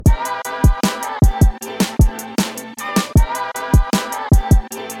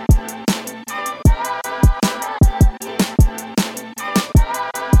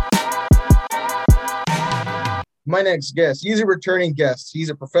My next guest, he's a returning guest.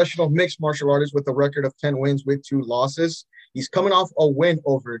 He's a professional mixed martial artist with a record of 10 wins with 2 losses. He's coming off a win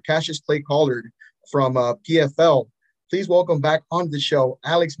over Cassius Clay Collard from PFL. Please welcome back on the show,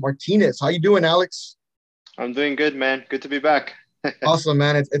 Alex Martinez. How you doing, Alex? I'm doing good, man. Good to be back. Awesome,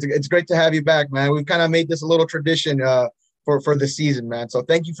 man. It's great to have you back, man. We've kind of made this a little tradition for the season, man. So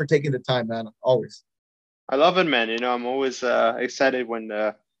thank you for taking the time, man. Always. I love it, man. I'm always excited when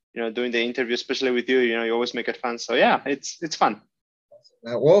doing the interview, especially with you. You always make it fun. So yeah, it's fun.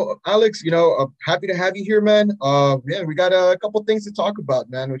 Well, Alex, happy to have you here, man. Yeah, we got a couple things to talk about,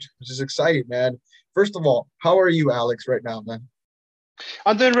 man, which is exciting, man. First of all, how are you, Alex, right now, man?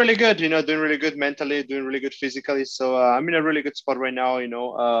 I'm doing really good. Doing really good mentally, doing really good physically. So I'm in a really good spot right now.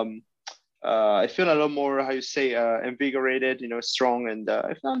 I feel a lot more, how you say, invigorated. Strong, and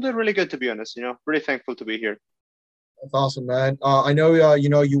I'm doing really good, to be honest. Really thankful to be here. That's awesome, man. I know,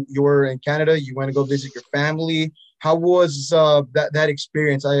 you were in Canada. You went to go visit your family. How was that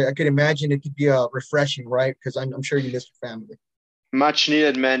experience? I could imagine it could be refreshing, right? Because I'm sure you missed your family. Much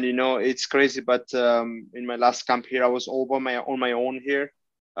needed, man. It's crazy, but in my last camp here, I was all on my own here.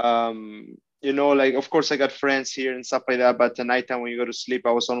 Like of course I got friends here and stuff like that, but the nighttime when you go to sleep,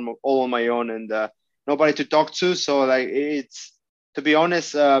 I was all on my own and nobody to talk to. So like it's, to be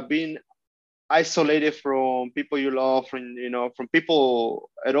honest, being isolated from people you love, from people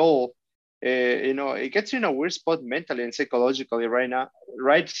at all. It gets you in a weird spot mentally and psychologically right now,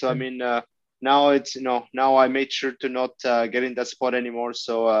 right? So I mean, now it's now I made sure to not get in that spot anymore.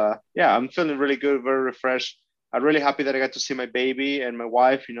 So yeah, I'm feeling really good, very refreshed. I'm really happy that I got to see my baby and my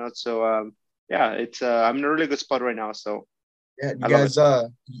wife. So yeah, it's I'm in a really good spot right now. So Yeah, you I love it. guys.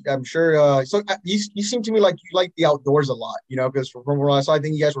 I'm sure. You seem to me like you like the outdoors a lot. Because from what I saw, I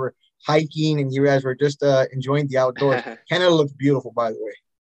think you guys were hiking and you guys were just enjoying the outdoors. Canada looks beautiful, by the way.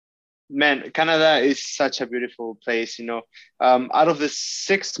 Man, Canada is such a beautiful place. Out of the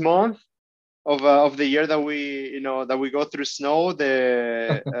 6 months of the year that we go through snow,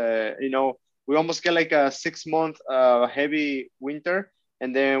 the we almost get like a 6 month heavy winter,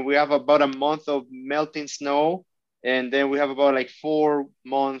 and then we have about a month of melting snow, and then we have about like 4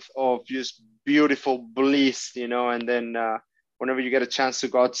 months of just beautiful bliss, and then whenever you get a chance to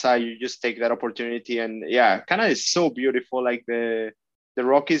go outside, you just take that opportunity. And yeah, Canada is so beautiful. Like the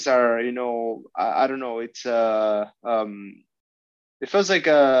Rockies are, I don't know, it's it feels like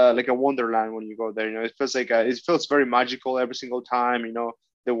a wonderland when you go there. It feels like it feels very magical every single time.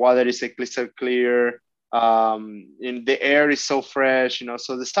 The water is like crystal clear. In the air is so fresh.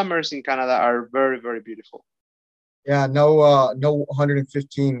 So the summers in Canada are very, very beautiful. Yeah, no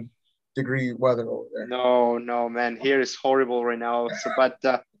 115-degree weather over there. No, no, man, here is horrible right now. So, but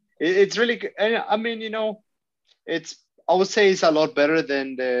it's really good. And I mean, it's, I would say it's a lot better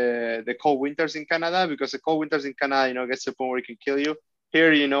than the cold winters in Canada, because the cold winters in Canada, gets to the point where it can kill you.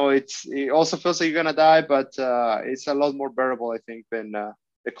 Here, it also feels like you're gonna die, but it's a lot more bearable, I think, than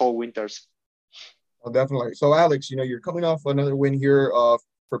the cold winters. Oh, definitely. So, Alex, you're coming off another win here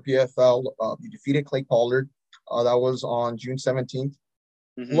for PFL. You defeated Clay Collard. That was on June 17th.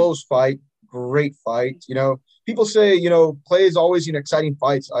 Hmm. Close fight, great fight. People say, Clay is always in exciting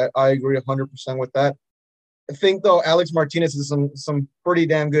fights. I agree 100% with that. I think though Alex Martinez is some pretty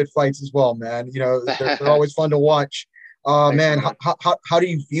damn good fights as well, man. They're always fun to watch. Thanks, Man, my man. how do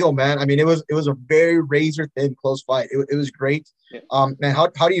you feel, man? I mean, it was a very razor thin close fight. It was great. Yeah. Man,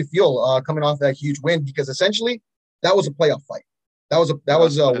 how do you feel coming off that huge win? Because essentially that was a playoff fight. That That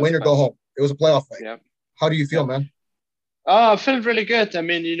was was a a playoff win or fight. go home. It was a playoff fight. Yeah. How do you feel, Yeah. man? I felt really good. I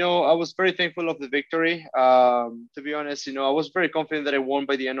mean, I was very thankful of the victory. To be honest, I was very confident that I won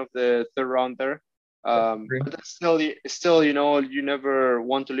by the end of the third round there. Yep, agree. But that's still, you never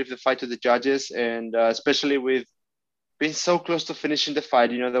want to leave the fight to the judges, and especially with being so close to finishing the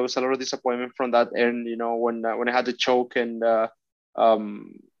fight. There was a lot of disappointment from that end. When I had the choke, and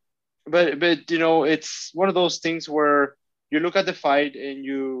um, but it's one of those things where you look at the fight and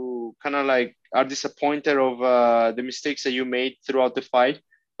you kind of like are disappointed of the mistakes that you made throughout the fight,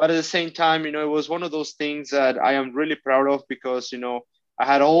 but at the same time, it was one of those things that I am really proud of, because I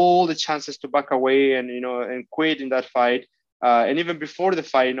had all the chances to back away and and quit in that fight. And even before the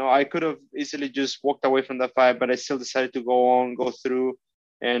fight, I could have easily just walked away from that fight, but I still decided to go on, go through,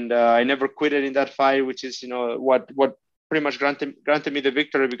 and I never quitted in that fight, which is what pretty much granted me the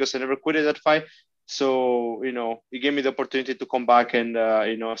victory, because I never quitted that fight. So it gave me the opportunity to come back and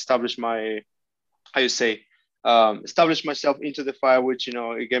establish my, how you say, establish myself into the fight, which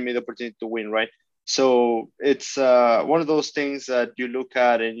it gave me the opportunity to win, right? So it's one of those things that you look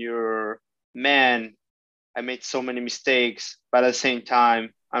at and you're, man, I made so many mistakes, but at the same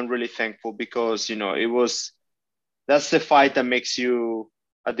time, I'm really thankful, because it was that's the fight that makes you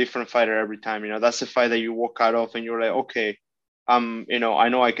a different fighter every time. That's the fight that you walk out of and you're like, okay, I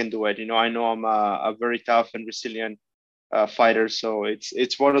know I can do it. I know I'm a very tough and resilient fighter. So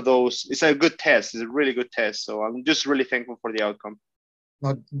it's one of those. It's a good test. It's a really good test. So I'm just really thankful for the outcome.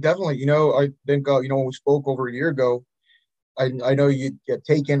 No, definitely. I think when we spoke over a year ago, I know you get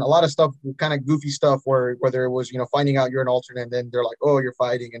taken a lot of stuff, kind of goofy stuff, where whether it was finding out you're an alternate, and then they're like, oh, you're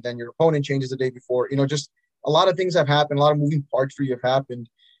fighting, and then your opponent changes the day before. Just a lot of things have happened. A lot of moving parts for you have happened,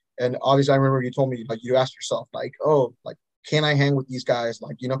 and obviously, I remember you told me like you asked yourself like, oh, like can I hang with these guys?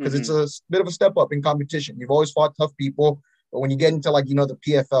 Like because it's a bit of a step up in competition. You've always fought tough people, but when you get into like the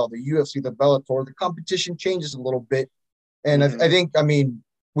PFL, the UFC, the Bellator, the competition changes a little bit, and I think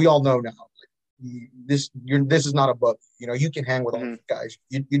we all know now this is not above you can hang with all these guys.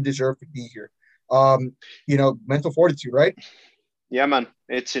 You deserve to be here. Mental fortitude, right? Yeah, man.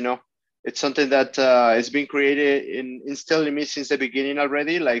 It's it's something that has been created and instilled in me since the beginning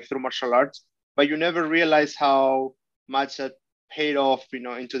already, like through martial arts, but you never realize how much that paid off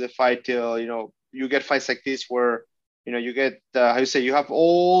into the fight till you get fights like this where you get how you say, you have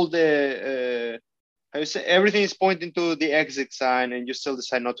all the how you say, everything is pointing to the exit sign and you still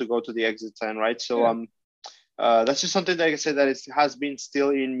decide not to go to the exit sign, right? So that's just something, like I said, that it has been still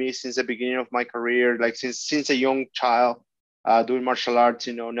in me since the beginning of my career, like since a young child, doing martial arts,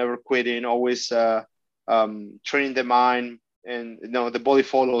 never quitting, always training the mind, and the body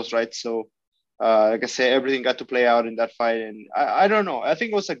follows, right? So like I said, everything got to play out in that fight, and I don't know, I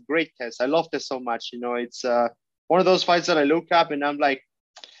think it was a great test. I loved it so much. It's one of those fights that I look up and I'm like,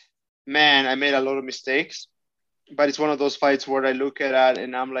 man, I made a lot of mistakes, but it's one of those fights where I look at it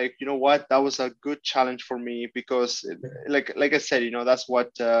and I'm like, you know what, that was a good challenge for me, because like I said, that's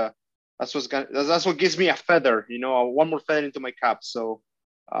what gives me a feather, one more feather into my cap. So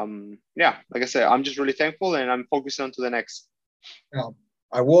yeah, like I said, I'm just really thankful and I'm focused on to the next. Now,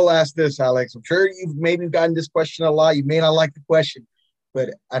 I will ask this, Alex. I'm sure you've maybe gotten this question a lot. You may not like the question,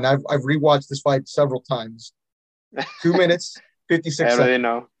 and I've rewatched this fight several times. 2 minutes, 56 I already seconds.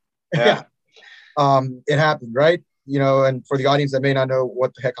 know. Yeah. It happened, right? And for the audience that may not know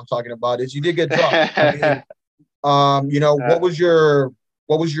what the heck I'm talking about, is you did get dropped. What was your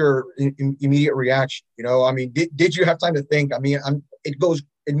immediate reaction? Did you have time to think?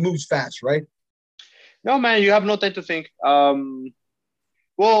 It moves fast, right? No, man, you have no time to think.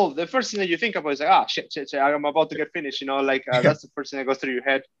 Well, the first thing that you think about is like, shit, I'm about to get finished. That's the first thing that goes through your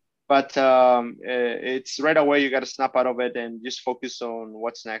head. But it's right away, you got to snap out of it and just focus on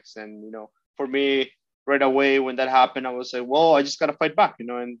what's next. And, for me, right away when that happened, I was like, well, I just got to fight back,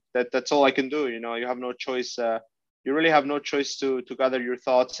 and that's all I can do. You have no choice. You really have no choice to gather your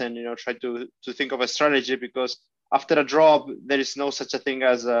thoughts and, try to think of a strategy, because after a drop, there is no such a thing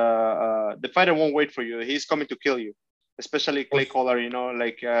as the fighter won't wait for you. He's coming to kill you. Especially Clay Collard,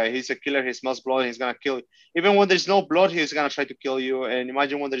 he's a killer. He smells blood. He's gonna kill you. Even when there's no blood, he's gonna try to kill you. And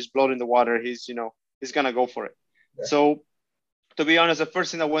imagine when there's blood in the water, he's gonna go for it. Yeah. So, to be honest, the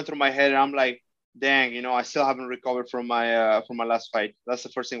first thing that went through my head, I'm like, dang, I still haven't recovered from my last fight. That's the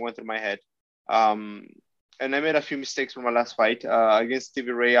first thing that went through my head. And I made a few mistakes from my last fight against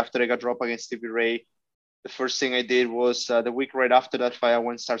Stevie Ray. After I got dropped against Stevie Ray, the first thing I did was the week right after that fight, I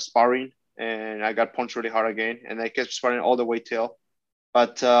went and started sparring. And I got punched really hard again, and I kept sparring all the way till.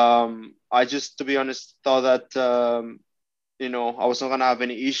 But I just, to be honest, thought that I was not gonna have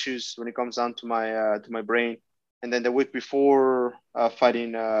any issues when it comes down to my brain. And then the week before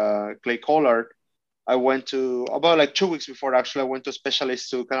fighting Clay Collard, I went to about like 2 weeks before. Actually, I went to a specialist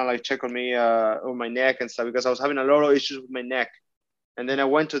to kind of like check on me on my neck and stuff, because I was having a lot of issues with my neck. And then I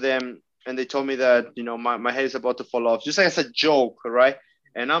went to them, and they told me that my head is about to fall off, just like as a joke, right?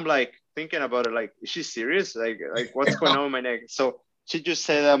 And I'm like thinking about it, like, is she serious? Like what's going on with my neck? So she just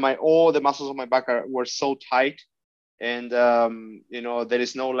said that all the muscles on my back were so tight, and there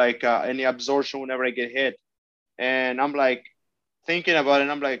is no like any absorption whenever I get hit. And I'm like thinking about it,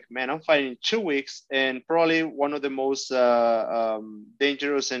 and I'm like, man, I'm fighting in 2 weeks, and probably one of the most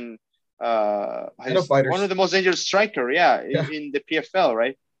dangerous and one of the most dangerous striker, in the PFL,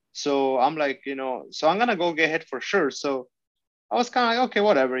 right? So I'm like, so I'm gonna go get hit for sure. So I was kind of like, okay,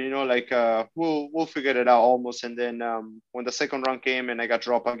 whatever, we'll figure it out almost. And then when the second round came and I got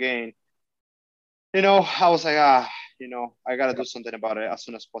dropped again, I was like, I gotta do something about it as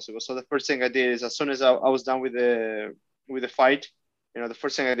soon as possible. So the first thing I did is, as soon as I was done with the fight, the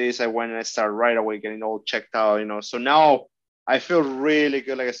first thing I did is I went and I started right away getting all checked out. So now I feel really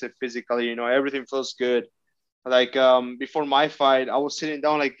good. Like I said, physically, everything feels good. Like before my fight, I was sitting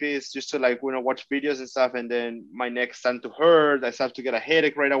down like this just to like watch videos and stuff, and then my neck started to hurt. I started to get a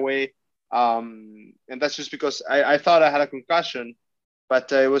headache right away. And that's just because I thought I had a concussion,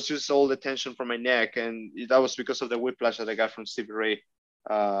 but it was just all the tension from my neck, and that was because of the whiplash that I got from Stevie Ray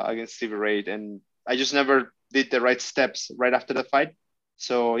against Stevie Ray, and I just never did the right steps right after the fight.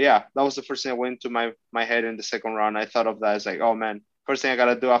 So yeah, that was the first thing that went to my head in the second round. I thought of that as like, oh man, first thing I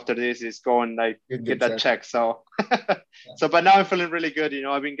gotta do after this is go and like get that check. So Yeah. so but now I'm feeling really good. You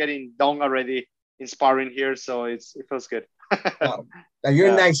know, I've been getting dong already in sparring here, so it feels good. Now, now you're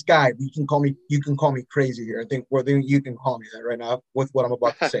a Yeah. nice guy. You can call me crazy here. I think you can call me that right now with what I'm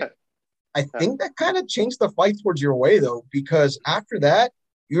about to say. I Yeah. think that kind of changed the fight towards your way though, because after that,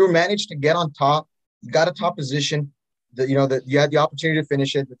 you managed to get on top. You got a top position. That you had the opportunity to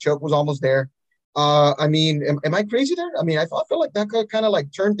finish it. The choke was almost there. I mean, am I crazy there? I mean, I feel like that could kind of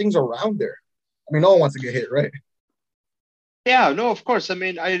like turn things around there. I mean, no one wants to get hit, right? Yeah, no, of course. I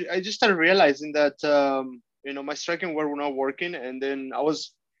mean, I just started realizing that my striking were not working, and then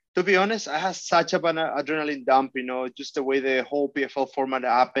to be honest, I had such of an adrenaline dump. Just the way the whole PFL format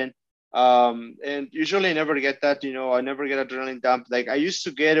happened. And usually I never get that. I never get adrenaline dump. Like I used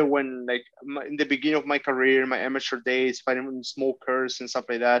to get it when, like, in the beginning of my career, my amateur days, fighting smokers and stuff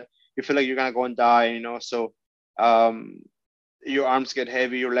like that. You feel like you're gonna go and die. So um, your arms get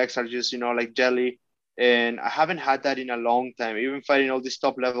heavy, your legs are just like jelly, and I haven't had that in a long time. Even fighting all these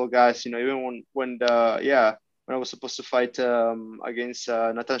top level guys, even when I was supposed to fight against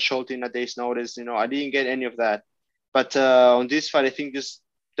Nathan Schulte in a day's notice, I didn't get any of that. But on this fight, I think just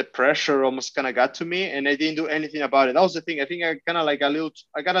the pressure almost kind of got to me, and I didn't do anything about it. That was the thing. I think I kind of like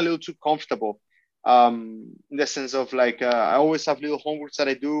I got a little too comfortable. In the sense of like I always have little homeworks that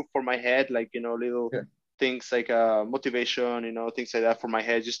I do for my head, like little Yeah. things like motivation, things like that for my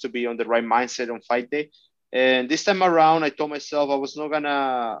head, just to be on the right mindset on fight day. And this time around, I told myself I was not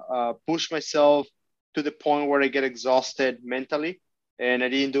gonna push myself to the point where I get exhausted mentally, and I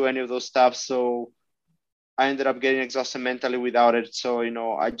didn't do any of those stuff. So I ended up getting exhausted mentally without it. So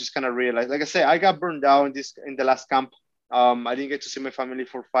I just kind of realized, like I said, I got burned out in the last camp. I didn't get to see my family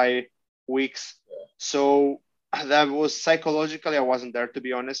for 5 weeks, so that was psychologically I wasn't there, to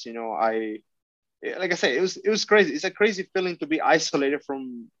be honest. I like I say, it was crazy. It's a crazy feeling to be isolated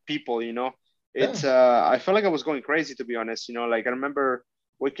from people. Yeah. It's I felt like I was going crazy, to be honest. Like I remember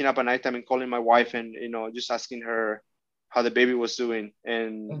waking up at nighttime and calling my wife and just asking her how the baby was doing,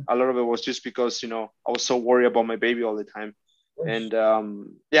 and Of a lot of it was just because I was so worried about my baby all the time. course. And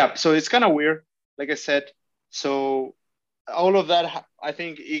yeah, so it's kind of weird, like I said. So all of that, I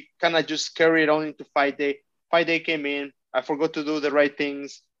think it kind of just carried on into fight day. Fight day came in, I forgot to do the right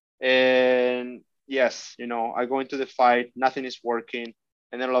things, and yes, I go into the fight, nothing is working,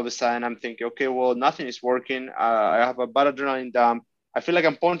 and then all of a sudden I'm thinking, okay, well, nothing is working. I have a bad adrenaline dump. I feel like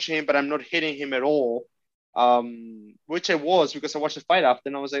I'm punching him, but I'm not hitting him at all. Which I was, because I watched the fight after,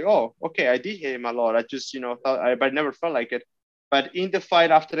 and I was like, oh, okay, I did hit him a lot. I just, but I never felt like it. But in the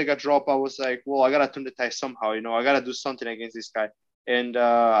fight after I got dropped, I was like, well, I gotta turn the tide somehow. I gotta do something against this guy. And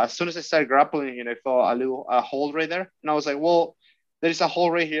as soon as I started grappling him, I felt a hole right there, and I was like, well, there is a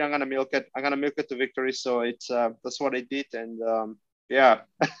hole right here. I'm gonna milk it. I'm gonna milk it to victory. So it's that's what I did, and yeah.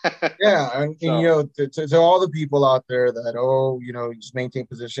 Yeah, and So to all the people out there that just maintain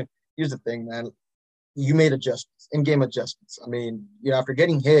position. Here's the thing, man. You made adjustments, in-game adjustments. I mean, after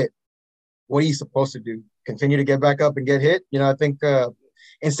getting hit, what are you supposed to do? Continue to get back up and get hit? I think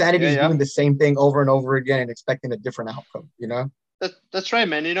insanity yeah, is yeah. doing the same thing over and over again and expecting a different outcome. That's right,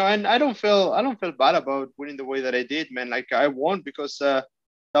 man. And I don't feel bad about winning the way that I did, man. Like I won because that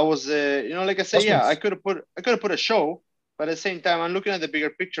was like I say, yeah, I Adjustments. could have put a show, but at the same time, I'm looking at the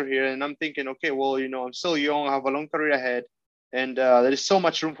bigger picture here, and I'm thinking, okay, well, I'm still young, I have a long career ahead, and there is so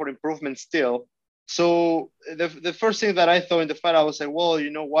much room for improvement still. So the first thing that I thought in the fight, I was like, well, you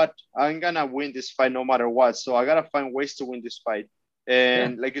know what, I'm gonna win this fight no matter what. So I gotta find ways to win this fight. Yeah.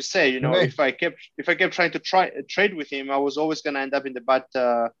 And like you say, Okay. if I kept trying to trade with him, I was always gonna end up in the bad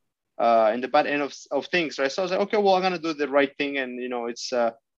end of things, right? So I was like, okay, well, I'm gonna do the right thing, and it's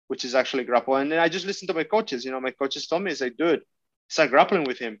which is actually grapple. And then I just listened to my coaches. My coaches told me, it's like, dude, start grappling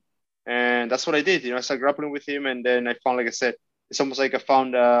with him, and that's what I did. I started grappling with him, and then I found, like I said, it's almost like I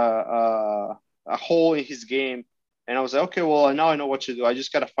found a hole in his game, and I was like, okay, well, now I know what to do. I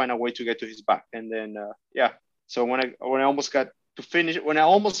just gotta find a way to get to his back, and then yeah. So when I almost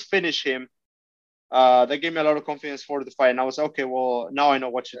finished him, that gave me a lot of confidence for the fight. And I was like, okay, well, now I know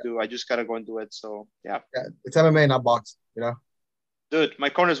what to Yeah. do. I just gotta go and do it. So yeah, Yeah. It's MMA, not boxing. dude, my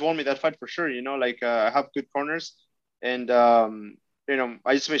corners won me that fight for sure. Like I have good corners, and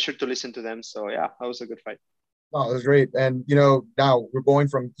I just made sure to listen to them. So yeah, that was a good fight. No, it was great. And now we're going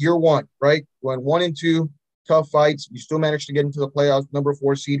from year one, right? When 1 and 2, tough fights. You still managed to get into the playoffs, number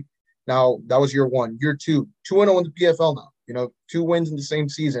 4 seed. Now that was year one. Year two, 2-0 in the PFL now. You know, 2 wins in the same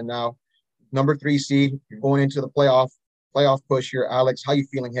season now. Number 3 seed. You're going into the playoff push here, Alex. How you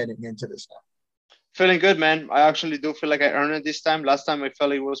feeling heading into this now? Feeling good, man. I actually do feel like I earned it this time. Last time I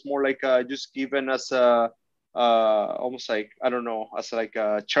felt it was more like just given as a almost like I don't know, as like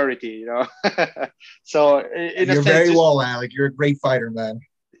a charity, you know. So in a You're sense, very just well, Alex. You're a great fighter, man.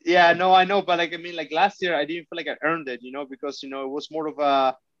 yeah, no, I know, but like I mean, like last year I didn't feel like I earned it, you know, because you know it was more of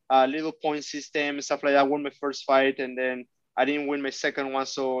a little point system and stuff like that. I won my first fight and then I didn't win my second one,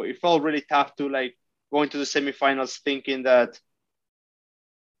 so it felt really tough to like go into the semifinals thinking that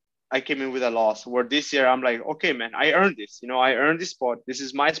I came in with a loss. Where this year I'm like, okay, man, I earned this. You know, I earned this spot. This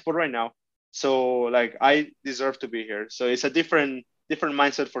is my spot right now. So like I deserve to be here. So it's a different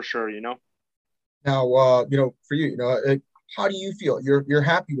mindset for sure. You know. Now, for you, how do you feel? You're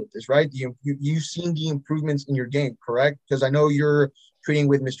happy with this, right? You've seen the improvements in your game, correct? Because I know you're training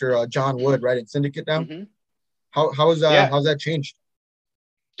with Mr. John Wood, right, in Syndicate now. Mm-hmm. Yeah, How's that changed?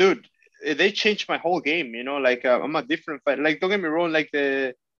 dude, they changed my whole game. You know, like I'm a different fighter. Like don't get me wrong, like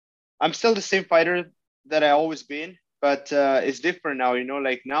I'm still the same fighter that I always been, but it's different now. You know,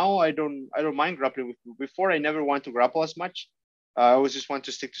 like now I don't mind grappling with people. Before I never want to grapple as much. I always just want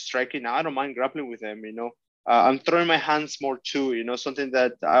to stick to striking. Now I don't mind grappling with them. You know, I'm throwing my hands more too. You know, something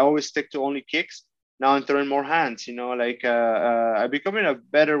that I always stick to only kicks. Now I'm throwing more hands. You know, like I'm becoming a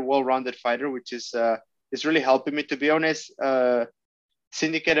better, well-rounded fighter, which is really helping me. To be honest,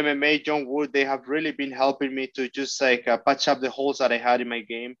 Syndicate MMA, John Wood, they have really been helping me to just like patch up the holes that I had in my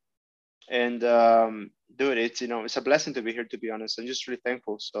game and dude, it's it's a blessing to be here. To be honest, I'm just really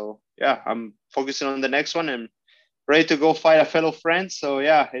thankful. So yeah, I'm focusing on the next one and ready to go fight a fellow friend. So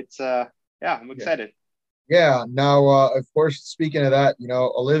yeah, it's yeah, I'm Yeah. excited. Yeah. Now, of course, speaking of that,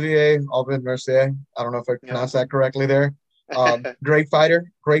 Olivier Alvin Mercier. I don't know if I Yeah. pronounced that correctly there. Great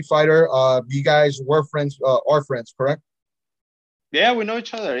fighter, great fighter. You guys were friends, are friends, correct? Yeah, we know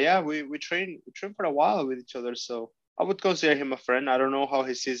each other. Yeah, we trained for a while with each other. So I would consider him a friend. I don't know how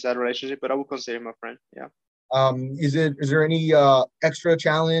he sees that relationship, but I would consider him a friend. Yeah. Is there any extra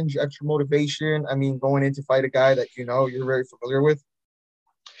challenge, extra motivation? I mean, going in to fight a guy that you're very familiar with.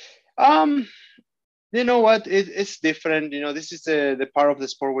 Um, you know what? It's different. You know, this is the part of the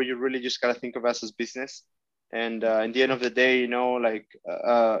sport where you really just gotta think of us as business. And in the end of the day, like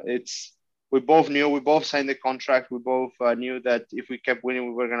it's we both signed the contract. We both knew that if we kept winning,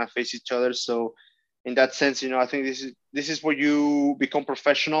 we were gonna face each other. So in that sense, I think this is where you become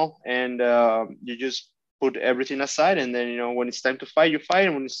professional and you just put everything aside. And then when it's time to fight, you fight,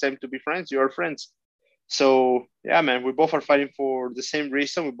 and when it's time to be friends, you are friends. So yeah, man, we both are fighting for the same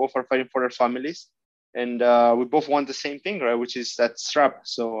reason. We both are fighting for our families, and we both want the same thing, right? Which is that strap.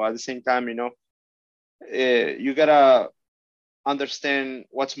 So at the same time, you gotta understand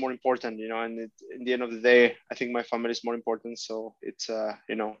what's more important, and in the end of the day, I think my family is more important. So it's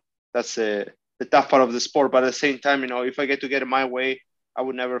that's the tough part of the sport. But at the same time, if I get my way, I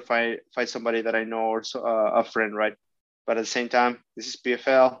would never fight somebody that I know or a friend, right? But at the same time, this is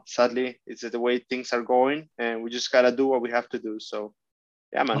PFL. Sadly, it's the way things are going, and we just gotta do what we have to do. So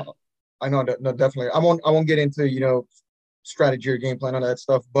yeah, man. I know, no, definitely. I won't get into strategy or game plan on that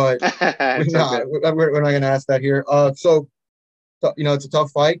stuff, but It's all good. we're not gonna ask that here. It's a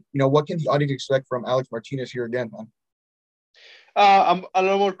tough fight. What can the audience expect from Alex Martinez here again, man? I'm a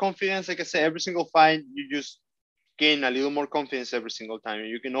little more confidence. Like I say, every single fight, you just gain a little more confidence every single time.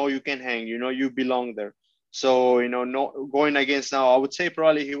 You can hang. You belong there. So no going against now. I would say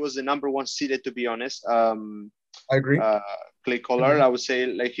probably he was the number one seeded, to be honest. I agree. Uh, Clay Collard, Mhm. I would say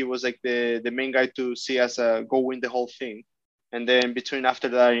like he was like the main guy to see us go win the whole thing. And then between after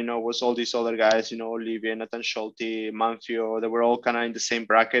that, was all these other guys, Olivia, Nathan Schulte, Manfio. They were all kind of in the same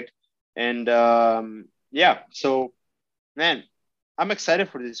bracket. And yeah, so man, I'm excited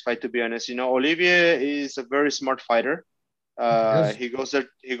for this fight. To be honest, Olivier is a very smart fighter. Yes, He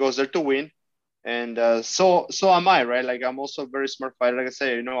goes there to win, and so am I, right? Like I'm also a very smart fighter. Like I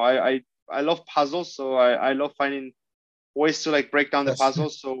say, I love puzzles, so I love finding ways to like break down the yes.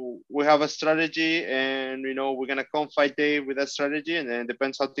 puzzles. So we have a strategy, and we're gonna come fight day with that strategy, and then it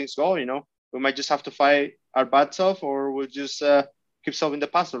depends how things go. We might just have to fight our butts off, or we'll just keep solving the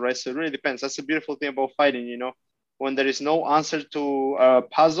puzzle, right? So it really depends. That's the beautiful thing about fighting. When there is no answer to a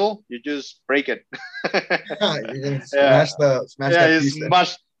puzzle, you just break it. You can Yeah, smash yeah, that you piece there.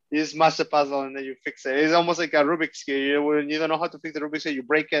 smash. You smash the puzzle and then you fix it. It's almost like a Rubik's cube. When you don't know how to fix the Rubik's cube, you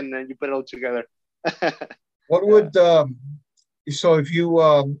break it and then you put it all together. What Yeah, would so if you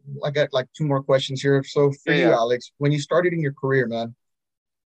I got like two more questions here. So for yeah, you, yeah. Alex, when you started in your career, man,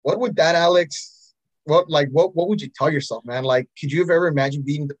 what would that Alex what would you tell yourself, man? Like, could you have ever imagined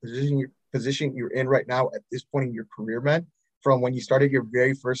being the position you're in right now at this point in your career, man? From when you started your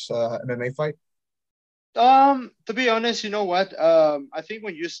very first MMA fight? To be honest, you know what? I think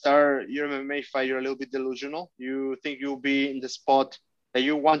when you start your MMA fight, you're a little bit delusional. You think you'll be in the spot that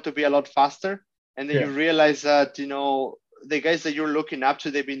you want to be a lot faster, and then Yeah, you realize that the guys that you're looking up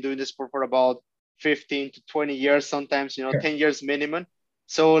to, they've been doing this sport for about 15 to 20 years, sometimes 10 years minimum.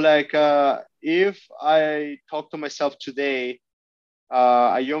 So like, if I talk to myself today,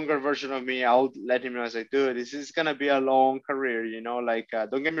 a younger version of me, I would let him know. I was like, dude, this is gonna be a long career, Like,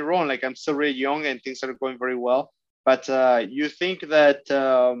 don't get me wrong, like I'm still really young and things are going very well. But you think that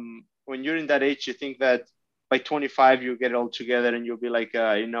when you're in that age, you think that by 25 you get it all together and you'll be like,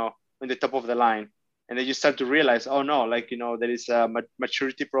 in the top of the line, and then you start to realize, oh no, like there is a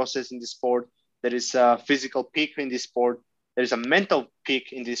maturity process in the sport, there is a physical peak in this sport. There is a mental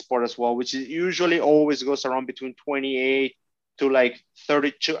peak in this sport as well, which is usually always goes around between 28 to like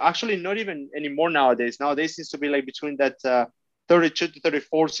 32. Actually, not even anymore nowadays. Nowadays seems to be like between that 32 to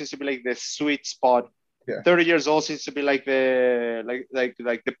 34 seems to be like the sweet spot. yeah, 30 years old seems to be like the like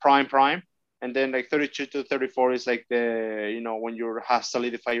the prime, and then like 32 to 34 is like the when you have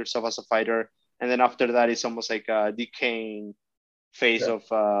solidified yourself as a fighter, and then after that it's almost like a decaying phase yeah.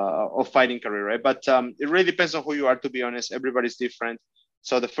 of fighting career, right? But it really depends on who you are. To be honest, everybody's different.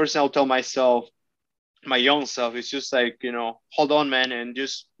 So the first thing I'll tell myself, my young self, is just like hold on, man, and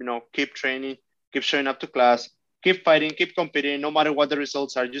just keep training, keep showing up to class, keep fighting, keep competing, no matter what the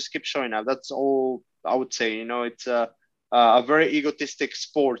results are. Just keep showing up. That's all I would say. It's a very egotistic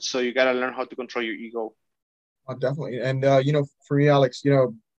sport, so you got to learn how to control your ego. Definitely. And for me, Alex,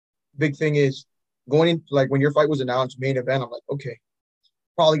 big thing is going in, like when your fight was announced, main event. I'm like, okay,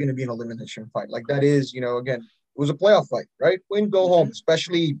 probably going to be an elimination fight. Like that is, again, it was a playoff fight, right? Win, go home. Mm-hmm.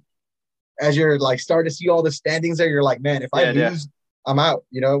 Especially as you're like starting to see all the standings there, you're like, man, if I Yeah, yeah. lose, I'm out.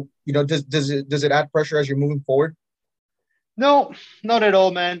 Does it add pressure as you're moving forward? No, not at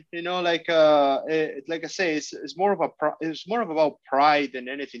all, man. Like like I say, it's more of it's more of about pride than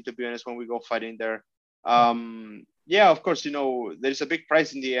anything, to be honest. When we go fighting there, yeah, of course, there's a big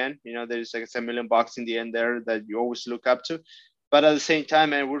prize in the end. There's like $1 million in the end there that you always look up to. But at the same time,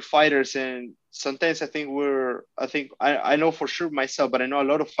 man, we're fighters, and sometimes I know for sure myself, but I know a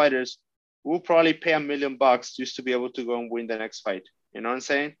lot of fighters will probably pay $1 million just to be able to go and win the next fight. You know what I'm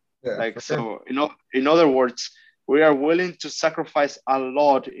saying? Yeah, Like, for sure. so, in other words, we are willing to sacrifice a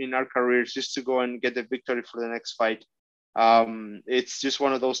lot in our careers just to go and get the victory for the next fight. It's just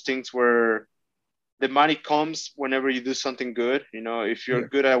one of those things where the money comes whenever you do something good. If you're Yeah,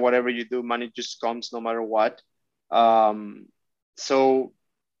 good at whatever you do, money just comes no matter what. Um, so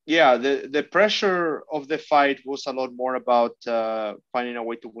yeah, the pressure of the fight was a lot more about finding a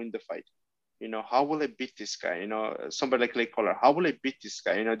way to win the fight. How will I beat this guy? Somebody like Clay Collar, how will I beat this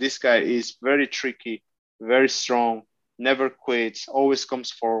guy? This guy is very tricky, very strong, never quits, always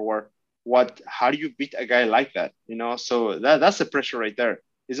comes forward. How do you beat a guy like that? So that's the pressure right there.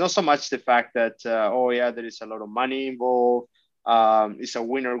 It's not so much the fact that, oh yeah, there is a lot of money involved. It's a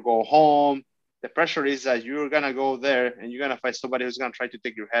winner go home. The pressure is that you're going to go there and you're going to fight somebody who's going to try to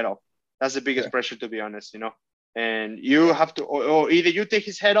take your head off. That's the yeah, biggest pressure, to be honest. And you have to, or either you take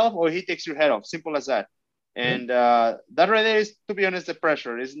his head off or he takes your head off. Simple as that. yeah. And that right there is, to be honest, the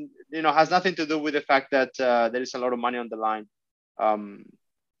pressure isn't, has nothing to do with the fact that there is a lot of money on the line. Um,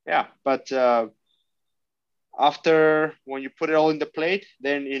 yeah, but after when you put it all in the plate,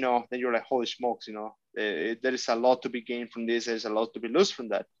 then then you're like, holy smokes, there is a lot to be gained from this. There's a lot to be lost from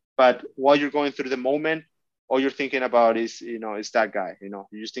that. But while you're going through the moment, all you're thinking about is that guy. You're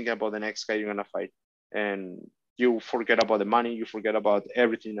just thinking about the next guy you're gonna fight, and you forget about the money, you forget about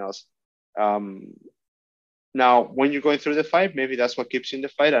everything else. Um, Now, when you're going through the fight, maybe that's what keeps you in the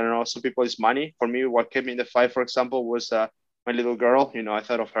fight. I don't know. Some people it's money. For me, what kept me in the fight, for example, was my little girl. I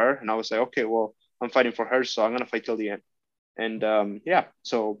thought of her, and I was like, okay, well, I'm fighting for her, so I'm gonna fight till the end. And yeah,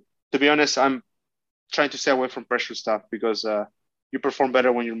 so to be honest, I'm trying to stay away from pressure stuff because you perform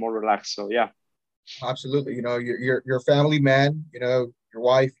better when you're more relaxed. So yeah. Absolutely. You're a family man. Your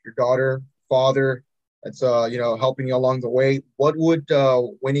wife, your daughter, father. That's helping you along the way. What would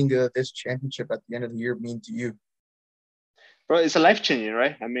winning this championship at the end of the year mean to you? Bro, it's a life changing,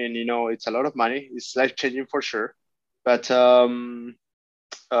 right? I mean, it's a lot of money. It's life changing for sure. But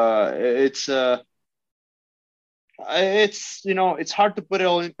it's it's hard to put it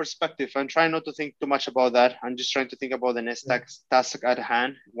all in perspective. I'm trying not to think too much about that. I'm just trying to think about the next Yeah, task at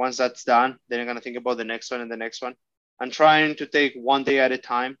hand. Once that's done, then I'm gonna think about the next one and the next one. I'm trying to take one day at a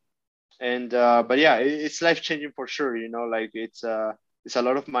time. And but yeah, it's life changing for sure. Like it's It's a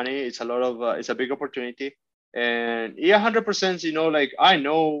lot of money. It's a big opportunity. And yeah, 100%. Like I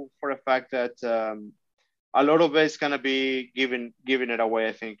know for a fact that a lot of it's gonna be giving it away.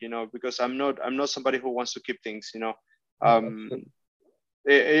 I think because I'm not somebody who wants to keep things. Oh, Um,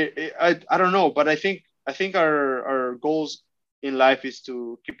 absolutely. I don't know, but I think our goals in life is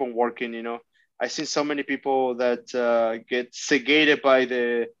to keep on working. I've seen so many people that get sedated by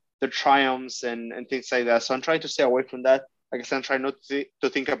the triumphs and things like that. So I'm trying to stay away from that. Like I said, I'm trying not to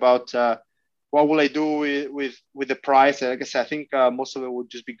think about what will I do with the prize. Like I said, I think most of it will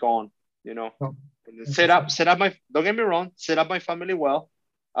just be gone. You know, Oh, and then interesting. set up my. Don't get me wrong, set up my family well.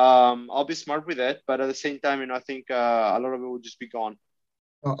 I'll be smart with it, but at the same time, I think a lot of it will just be gone.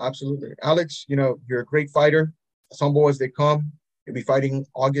 Oh, absolutely. Alex, you're a great fighter. As humble as they come. You'll be fighting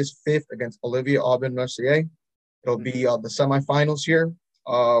August 5th against Olivia Aubin Mercier. It'll be the semifinals here.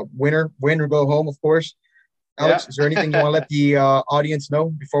 Win or go home, of course. Yeah. Alex, is there anything you want to let the audience know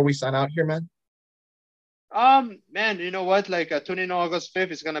before we sign out here, man? Man, you know what? Like tuning in August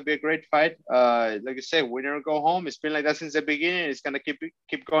 5th is gonna be a great fight. Like you say, winner or go home. It's been like that since the beginning. It's gonna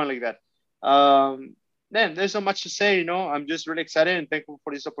keep going like that. Man, there's so much to say. I'm just really excited and thankful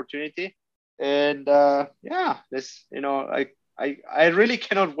for this opportunity. And yeah, this, I really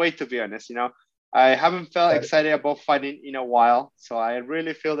cannot wait to be honest. I haven't felt Excited. excited about fighting in a while, so I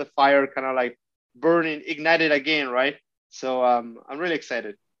really feel the fire kind of like burning, ignited again, right? So I'm really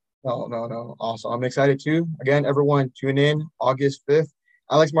excited. No, no, no. Awesome. I'm excited too. Again, everyone, tune in August 5th.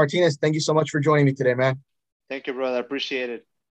 Alex Martinez, thank you so much for joining me today, man. Thank you, brother. I appreciate it.